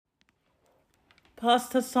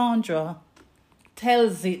Pastor Sandra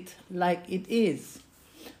tells it like it is.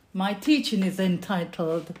 My teaching is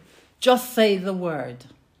entitled, Just Say the Word.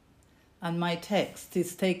 And my text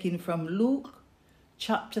is taken from Luke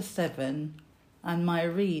chapter 7, and my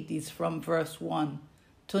read is from verse 1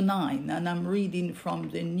 to 9, and I'm reading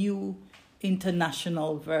from the New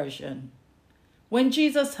International Version. When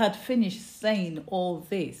Jesus had finished saying all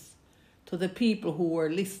this to the people who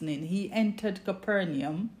were listening, he entered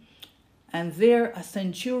Capernaum, and there a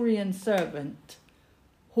centurion servant,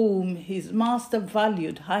 whom his master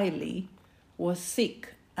valued highly, was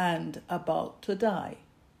sick and about to die.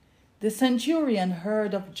 The centurion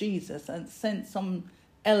heard of Jesus and sent some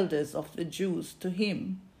elders of the Jews to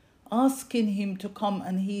him, asking him to come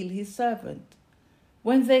and heal his servant.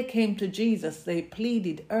 When they came to Jesus, they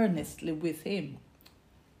pleaded earnestly with him,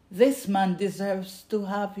 "This man deserves to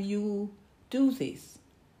have you do this,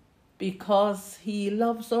 because he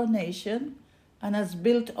loves our nation and has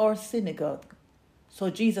built our synagogue." So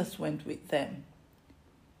Jesus went with them.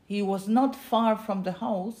 He was not far from the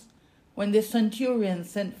house when the centurion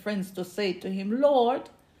sent friends to say to him, "Lord,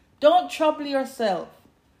 don't trouble yourself,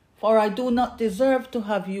 for I do not deserve to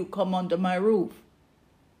have you come under my roof.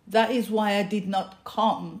 That is why I did not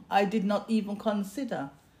come. I did not even consider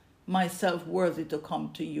myself worthy to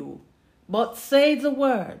come to you. But say the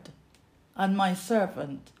word, and my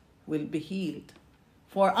servant will be healed.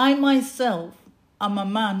 For I myself am a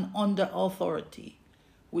man under authority,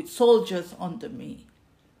 with soldiers under me.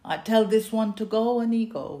 I tell this one to go, and he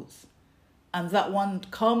goes, and that one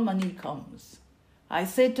come, and he comes. I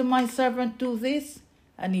say to my servant, do this,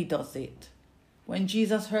 and he does it." When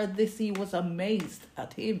Jesus heard this, he was amazed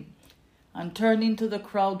at him, and turning to the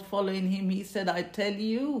crowd following him, he said, "I tell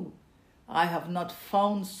you, I have not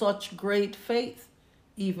found such great faith,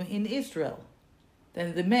 even in Israel."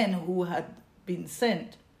 Then the men who had been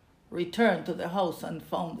sent returned to the house and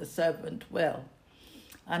found the servant well.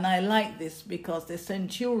 And I like this because the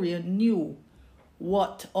centurion knew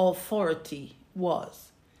what authority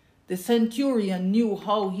was. The centurion knew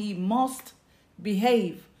how he must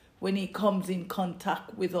behave when he comes in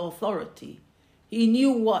contact with authority. He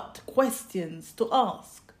knew what questions to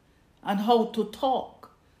ask and how to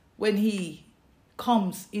talk when he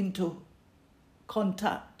comes into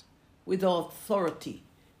contact with authority.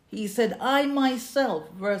 He said, "I myself,"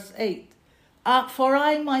 verse 8, "for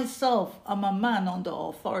I myself am a man under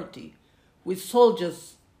authority, with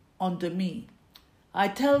soldiers under me. I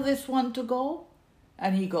tell this one to go,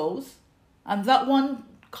 and he goes, and that one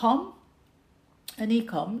come, and he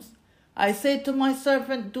comes. I say to my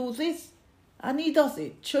servant, do this, and he does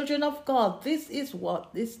it." Children of God, this is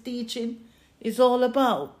what this teaching is all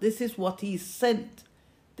about. This is what he sent,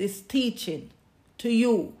 this teaching, to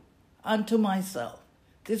you and to myself.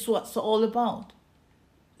 This is what it's all about.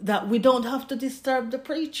 That we don't have to disturb the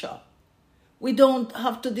preacher. We don't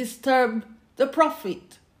have to disturb the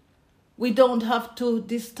prophet. We don't have to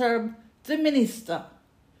disturb the minister.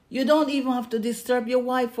 You don't even have to disturb your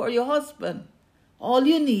wife or your husband. All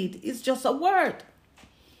you need is just a word.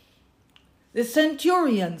 The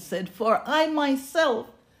centurion said, "For I myself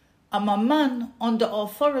am a man under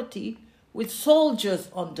authority, with soldiers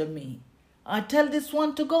under me. I tell this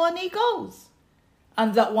one to go, and he goes,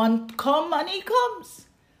 and that one come, and he comes.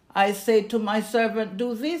 I say to my servant,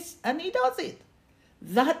 do this, and he does it.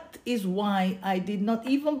 That is why I did not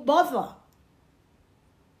even bother.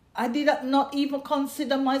 I did not even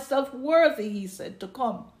consider myself worthy," he said, "to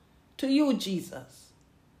come to you, Jesus.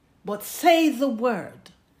 But say the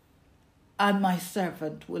word, and my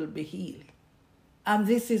servant will be healed." And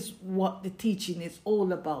this is what the teaching is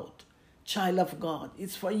all about, child of God.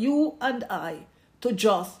 It's for you and I to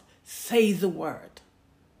just say the word.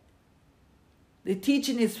 The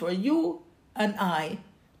teaching is for you and I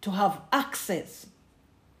to have access,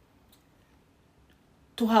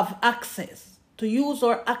 to use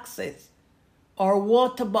our access, our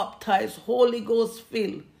water-baptized, Holy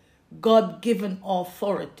Ghost-filled, God-given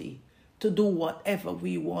authority to do whatever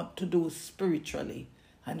we want to do spiritually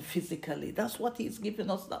and physically. That's what he's given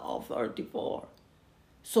us the authority for.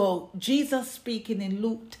 So Jesus speaking in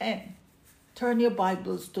Luke 10. Turn your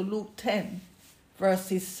Bibles to Luke 10,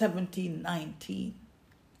 verses 17, 19.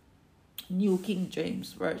 New King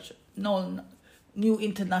James Version. No, New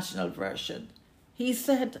International Version. He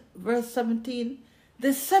said, verse 17,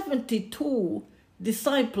 "The 72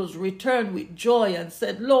 disciples returned with joy and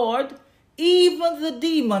said, 'Lord, even the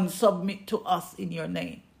demons submit to us in your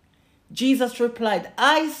name.' Jesus replied,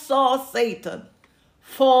 'I saw Satan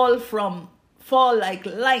fall like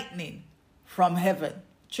lightning from heaven.'"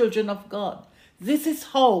 Children of God, this is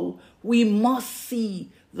how we must see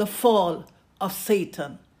the fall of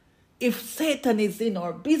Satan. if Satan is in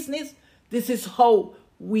our business, this is how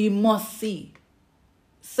we must see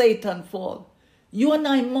Satan fall. You and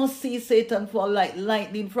I must see Satan fall like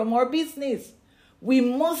lightning from our business. We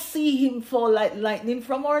must see him fall like lightning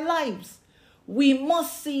from our lives. We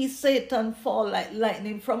must see Satan fall like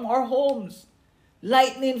lightning from our homes,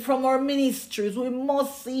 lightning from our ministries. We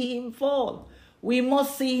must see him fall. We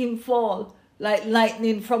must see him fall like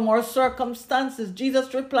lightning from our circumstances.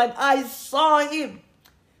 Jesus replied, I saw him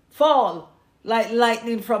fall like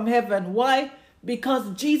lightning from heaven. Why?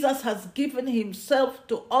 Because Jesus has given himself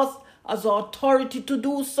to us as authority to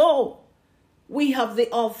do so. We have the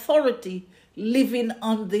authority living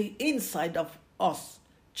on the inside of us,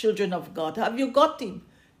 children of God. Have you got him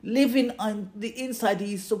living on the inside?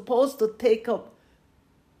 He is supposed to take up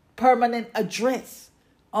permanent address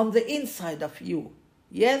on the inside of you.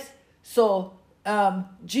 Yes? So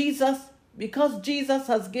Jesus, because Jesus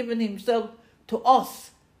has given himself to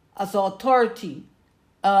us as authority,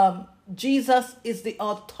 Jesus is the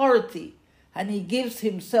authority, and he gives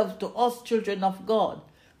himself to us, children of God,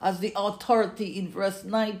 as the authority in verse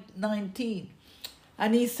 19.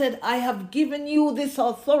 And he said, I have given you this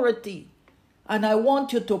authority, and I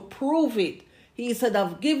want you to prove it. He said,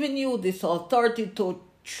 I've given you this authority to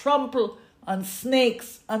trample on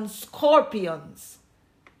snakes and scorpions.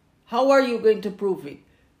 How are you going to prove it?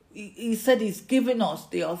 He said he's given us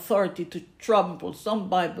the authority to trample. Some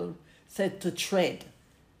Bible said to tread.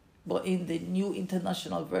 But in the New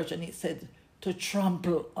International Version, it said to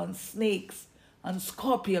trample on snakes and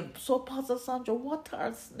scorpions. So, Pastor Sandra, what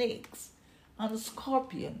are snakes and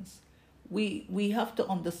scorpions? We have to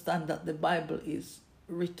understand that the Bible is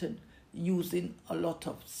written using a lot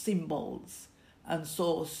of symbols. And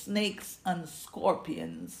so snakes and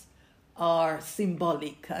scorpions are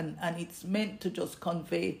symbolic, and it's meant to just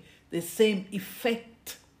convey the same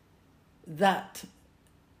effect that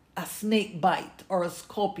a snake bite or a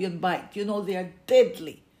scorpion bite. You know, they are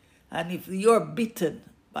deadly. And if you're bitten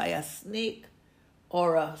by a snake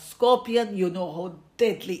or a scorpion, you know how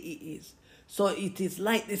deadly it is. So it is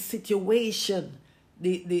like the situation,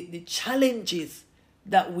 the challenges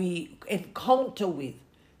that we encounter with.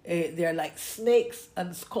 They're like snakes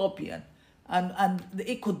and scorpion. And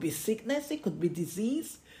it could be sickness, it could be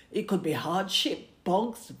disease, it could be hardship,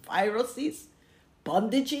 bugs, viruses,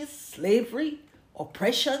 bondages, slavery,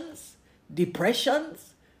 oppressions,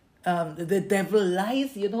 depressions. The devil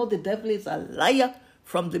lies. You know, the devil is a liar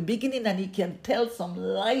from the beginning, and he can tell some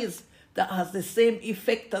lies that has the same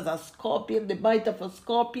effect as a scorpion, the bite of a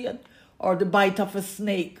scorpion or the bite of a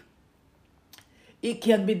snake. It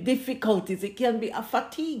can be difficulties, it can be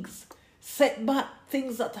fatigues, setback,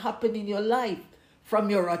 things that happen in your life from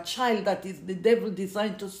you're a child that is the devil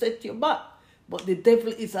designed to set you back. But the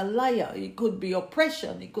devil is a liar. It could be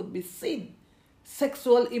oppression, it could be sin,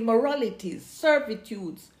 sexual immoralities,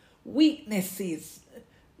 servitudes, weaknesses,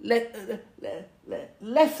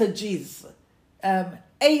 lethargies,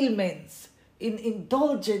 ailments,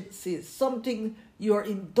 indulgences, something you're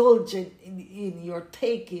indulgent in you're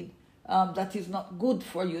taking that is not good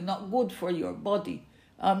for you, not good for your body.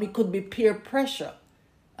 It could be peer pressure.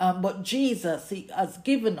 But Jesus, he has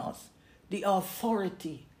given us the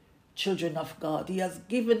authority, children of God. He has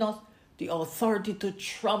given us the authority to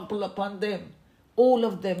trample upon them. All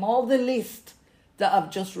of them, all the list that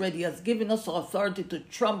I've just read. He has given us authority to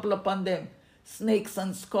trample upon them. Snakes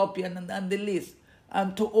and scorpions and the list.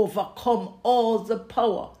 And to overcome all the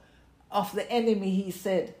power of the enemy, he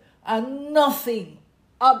said. And nothing,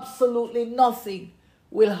 absolutely nothing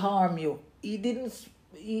will harm you. He didn't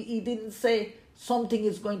say something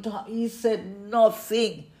is going to happen. He said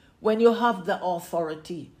nothing. When you have the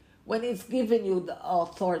authority, when it's given you the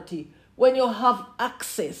authority, when you have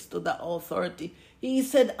access to the authority, he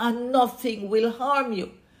said, and nothing will harm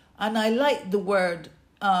you. And I like the word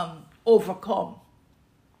overcome.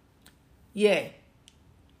 Yeah,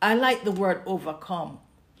 I like the word overcome.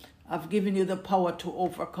 I've given you the power to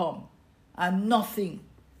overcome, and nothing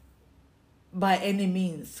by any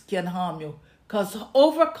means can harm you. Because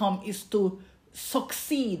overcome is to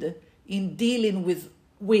succeed in dealing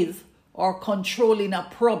with or controlling a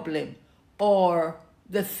problem or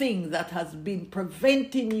the thing that has been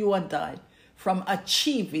preventing you and I from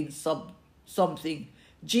achieving something.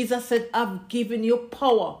 Jesus said, I've given you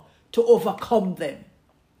power to overcome them.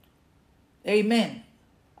 Amen.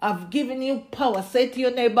 I've given you power. Say to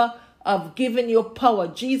your neighbor, I've given you power.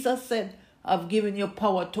 Jesus said, I've given you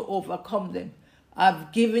power to overcome them.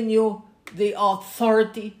 I've given you the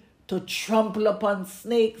authority to trample upon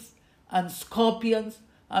snakes and scorpions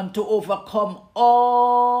and to overcome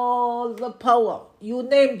all the power. You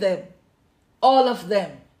name them, all of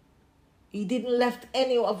them. He didn't left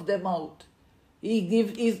any of them out.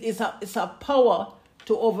 It's a power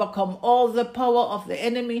to overcome all the power of the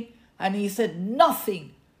enemy. And he said,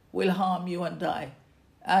 nothing will harm you and I.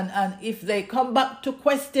 And if they come back to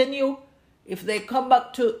question you, if they come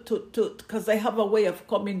back to because they have a way of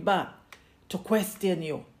coming back to question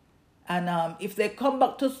you. And if they come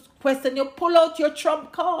back to question you, pull out your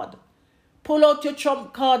trump card. Pull out your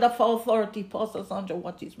trump card of authority. Pastor Sandra,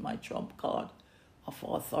 what is my trump card of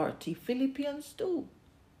authority? Philippians 2.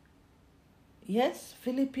 Yes,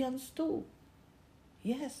 Philippians 2.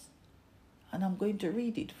 Yes. And I'm going to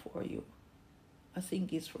read it for you. I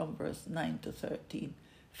think it's from verse 9 to 13.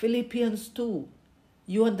 Philippians 2.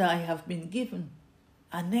 You and I have been given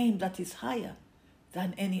a name that is higher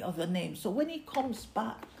than any other name. So when he comes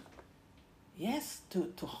back, yes,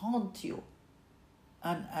 to haunt you,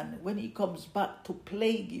 and when he comes back to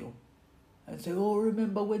plague you, and say, oh,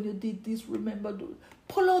 remember when you did this,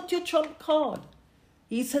 pull out your trump card.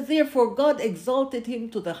 He said, therefore God exalted him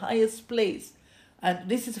to the highest place. And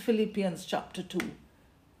this is Philippians chapter 2.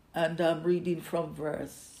 And I'm reading from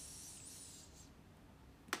verse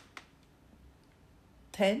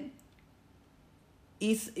 10.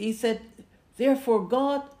 He said, therefore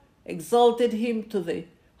God exalted him to the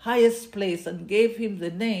highest place and gave him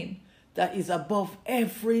the name that is above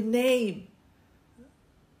every name.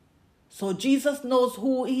 So Jesus knows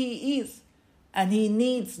who he is, and he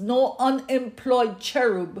needs no unemployed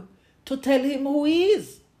cherub to tell him who he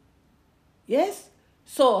is. Yes?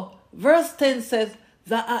 So verse 10 says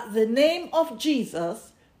that at the name of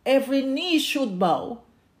Jesus, every knee should bow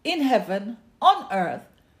in heaven, on earth,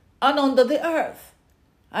 and under the earth,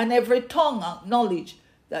 and every tongue acknowledge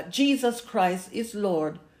that Jesus Christ is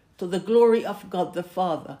Lord, to the glory of God the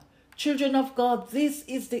Father. Children of God, this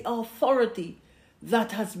is the authority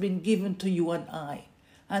that has been given to you and I.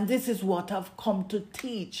 And this is what I've come to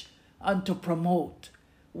teach and to promote.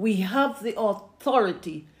 We have the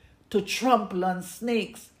authority to trample on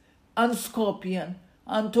snakes and scorpion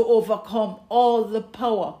and to overcome all the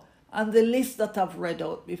power and the list that I've read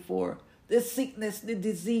out before. The sickness, the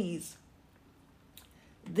disease,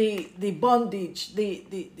 the bondage,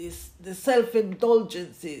 the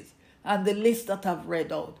self-indulgences, and the list that I've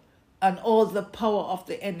read out, and all the power of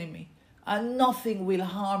the enemy. And nothing will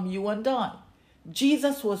harm you and I.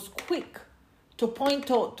 Jesus was quick to point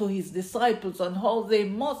out to his disciples on how they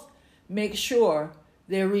must make sure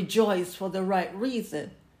they rejoice for the right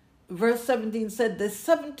reason. Verse 17 said, the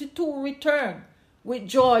 72 returned with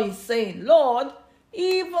joy, saying, Lord,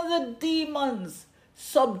 even the demons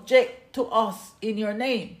subject to us in your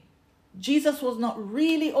name. Jesus was not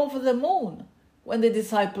really over the moon when the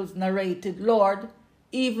disciples narrated, Lord,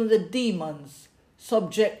 even the demons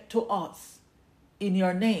subject to us in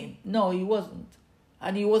your name. No, he wasn't.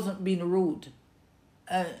 And he wasn't being rude.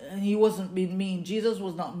 And he wasn't being mean. Jesus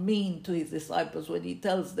was not mean to his disciples when he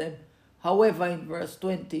tells them, however, in verse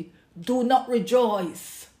 20, do not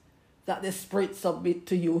rejoice that the spirits submit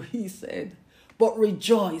to you, he said, but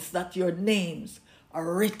rejoice that your names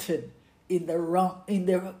are written in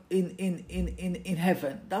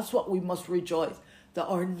heaven. That's what we must rejoice. That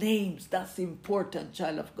our names, that's important,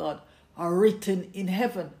 child of God, are written in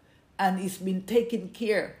heaven, and it's been taken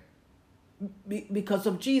care because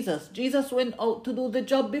of Jesus. Jesus went out to do the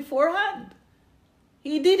job beforehand.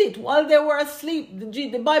 He did it while they were asleep.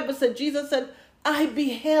 The Bible said, Jesus said, I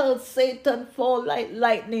beheld Satan fall like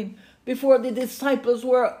lightning before the disciples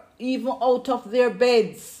were even out of their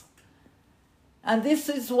beds. And this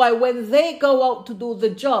is why when they go out to do the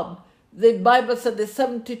job, the Bible said the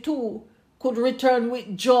 72 could return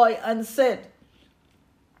with joy and said,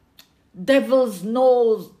 devils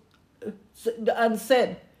knows, and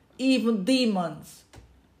said, even demons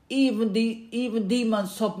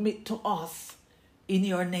submit to us in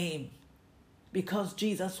your name, because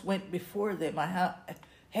Jesus went before them,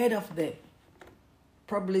 ahead of them,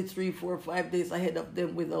 probably 3, 4, 5 days ahead of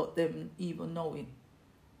them without them even knowing,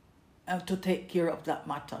 and to take care of that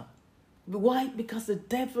matter. Why? Because the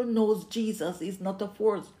devil knows Jesus is not a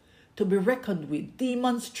force to be reckoned with.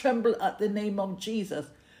 Demons tremble at the name of Jesus.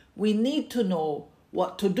 We need to know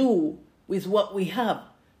what to do with what we have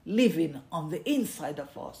living on the inside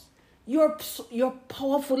of us. You're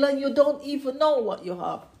powerful and you don't even know what you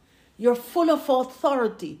have. You're full of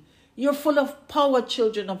authority. You're full of power,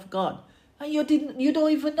 children of God. And you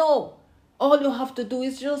don't even know. All you have to do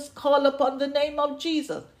is just call upon the name of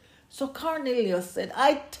Jesus. So Cornelius said,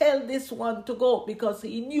 I tell this one to go, because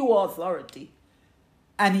he knew authority.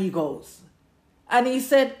 And he goes. And he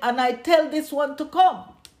said, and I tell this one to come.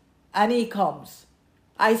 And he comes.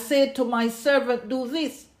 I say to my servant, do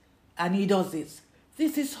this. And he does this.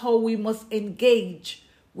 This is how we must engage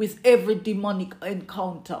with every demonic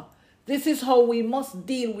encounter. This is how we must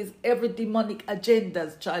deal with every demonic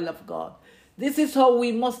agendas, child of God. This is how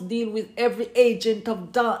we must deal with every agent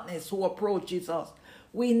of darkness who approaches us.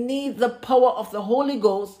 We need the power of the Holy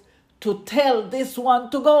Ghost to tell this one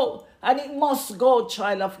to go. And it must go,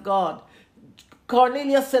 child of God.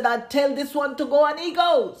 Cornelius said, I tell this one to go, and he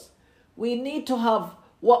goes. We need to have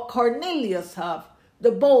what Cornelius have,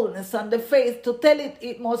 the boldness and the faith to tell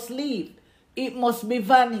it must leave. It must be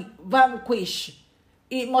vanquished.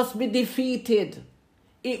 It must be defeated.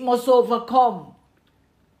 It must overcome.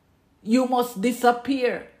 You must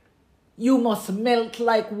disappear. You must melt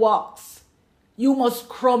like wax. You must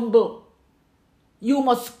crumble. You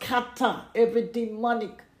must scatter every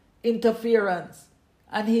demonic interference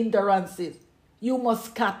and hindrances. You must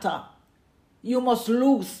scatter. You must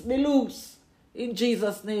be loose in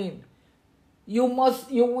Jesus' name. You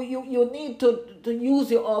need to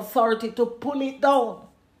use your authority to pull it down.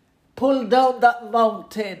 Pull down that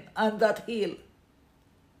mountain and that hill.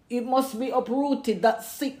 It must be uprooted, that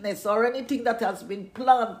sickness or anything that has been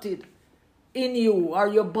planted in you or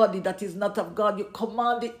your body that is not of God. You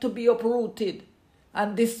command it to be uprooted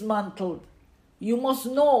and dismantled. You must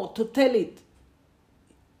know to tell it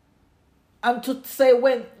and to say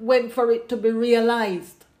when for it to be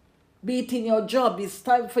realized. Be it in your job, it's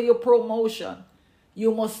time for your promotion.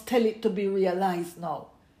 You must tell it to be realized now.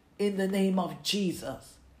 In the name of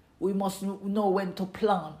Jesus. We must know when to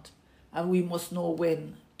plant and we must know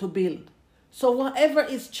when to build. So whatever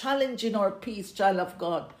is challenging our peace, child of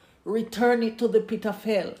God, return it to the pit of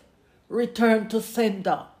hell. Return to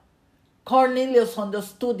sender. Cornelius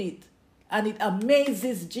understood it, and it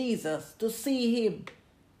amazes Jesus to see him.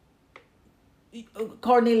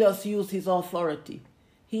 Cornelius used his authority.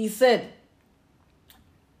 He said,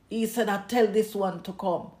 I tell this one to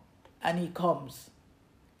come, and he comes.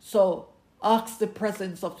 So ask the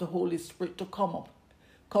presence of the Holy Spirit to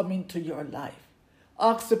come into your life.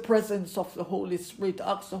 Ask the presence of the Holy Spirit.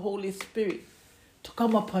 Ask the Holy Spirit to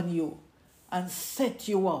come upon you and set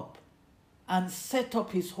you up and set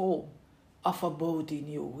up his home of abode in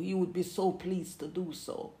you. He would be so pleased to do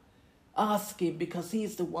so. Ask him, because he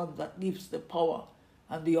is the one that gives the power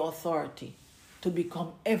and the authority to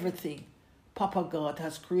become everything Papa God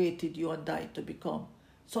has created you and I to become.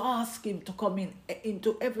 So ask him to come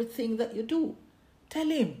into everything that you do. Tell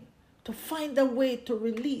him to find a way to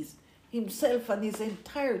release himself and his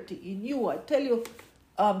entirety in you. I tell you,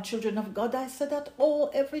 children of God, I say that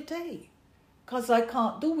every day. Because I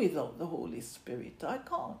can't do without the Holy Spirit. I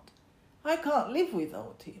can't live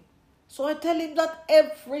without him. So I tell him that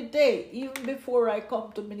every day, even before I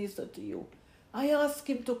come to minister to you. I ask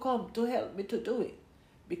him to come to help me to do it.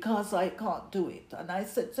 Because I can't do it. And I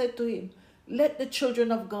said to him, let the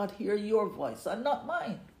children of God hear your voice and not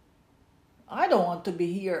mine. I don't want to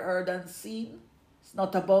be heard and seen. It's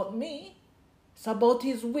not about me. It's about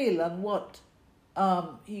his will and what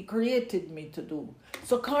he created me to do.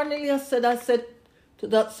 So Cornelius said, I said to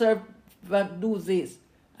that servant, do this.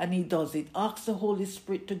 And he does it. Ask the Holy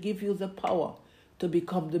Spirit to give you the power to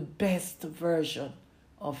become the best version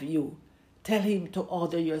of you. Tell him to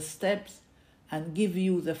order your steps and give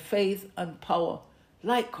you the faith and power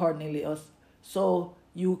like Cornelius, so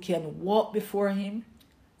you can walk before him.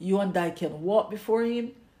 You and I can walk before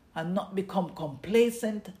him and not become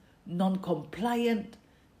complacent, non-compliant,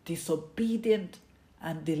 disobedient,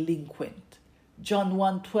 and delinquent. John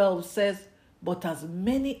 1:12 says, but as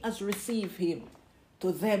many as receive him,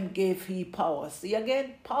 to them gave he power. See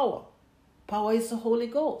again, power. Power is the Holy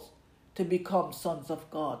Ghost to become sons of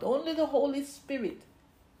God. Only the Holy Spirit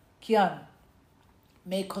can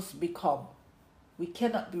make us become. We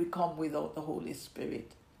cannot become without the Holy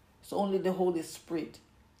Spirit. So only the Holy Spirit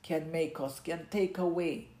can make us, can take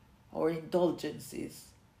away our indulgences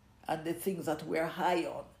and the things that we're high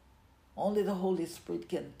on. Only the Holy Spirit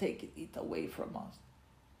can take it away from us.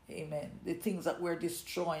 Amen. The things that we're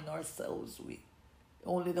destroying ourselves with.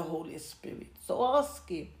 Only the Holy Spirit. So ask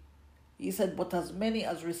him. He said, but as many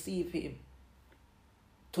as receive him,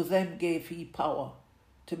 to them gave he power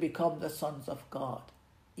to become the sons of God,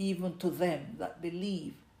 even to them that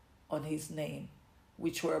believe on his name,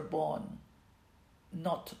 which were born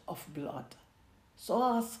not of blood. So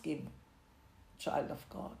ask him, child of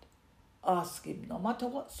God. Ask him, no matter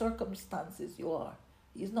what circumstances you are.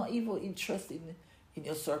 He's not even interested in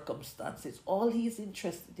your circumstances. All he's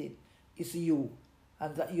interested in is you,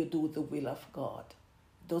 and that you do the will of God.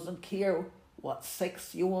 Doesn't care what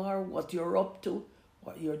sex you are, what you're up to,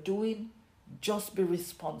 what you're doing. Just be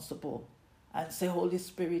responsible and say, Holy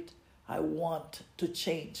Spirit, I want to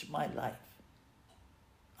change my life.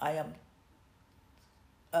 I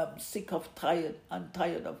sick of tired. I'm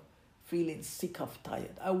tired of feeling sick of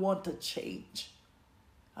tired. I want a change.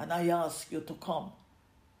 And I ask you to come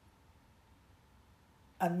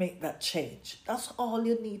and make that change. That's all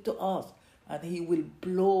you need to ask. And he will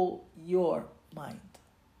blow your mind.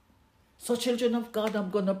 So children of God,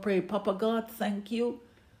 I'm going to pray. Papa God, thank you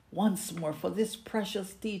once more for this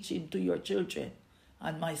precious teaching to your children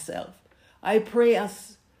and myself. I pray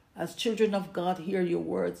as children of God hear your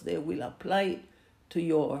words, they will apply it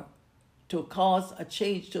to cause a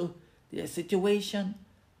change to their situation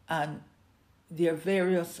and their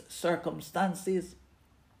various circumstances,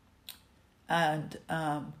 and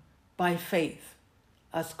by faith,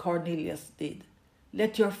 as Cornelius did.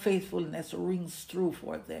 Let your faithfulness ring through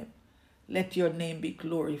for them. Let your name be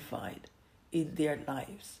glorified in their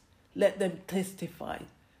lives. Let them testify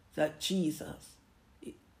that Jesus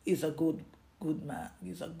is a good man,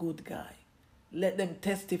 he's a good guy. Let them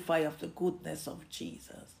testify of the goodness of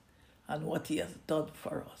Jesus and what he has done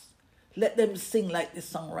for us. Let them sing like the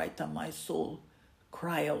songwriter, my soul,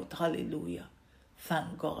 cry out, hallelujah.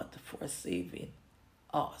 Thank God for saving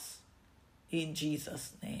us. In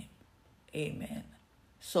Jesus' name, amen.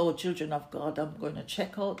 So, children of God, I'm going to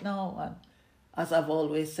check out now. And as I've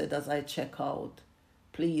always said, as I check out,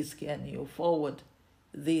 please can you forward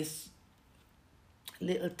this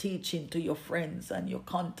little teaching to your friends and your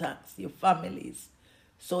contacts, your families,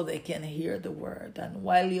 so they can hear the word. And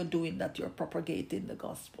while you're doing that, you're propagating the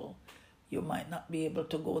gospel. You might not be able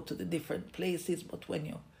to go to the different places, but when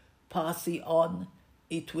you pass it on,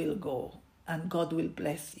 it will go. And God will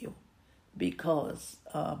bless you, because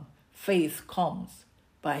faith comes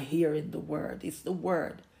by hearing the word. It's the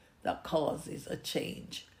word that causes a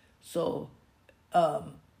change. So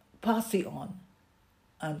pass it on,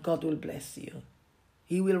 and God will bless you.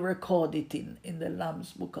 He will record it in the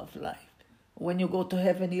Lamb's Book of Life. When you go to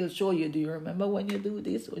heaven, he'll show you. Do you remember when you do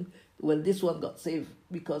this? Well, this one got saved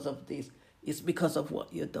because of this. It's because of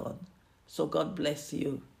what you've done. So God bless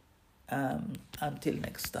you. Until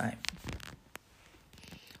next time.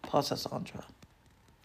 Pastor Sandra.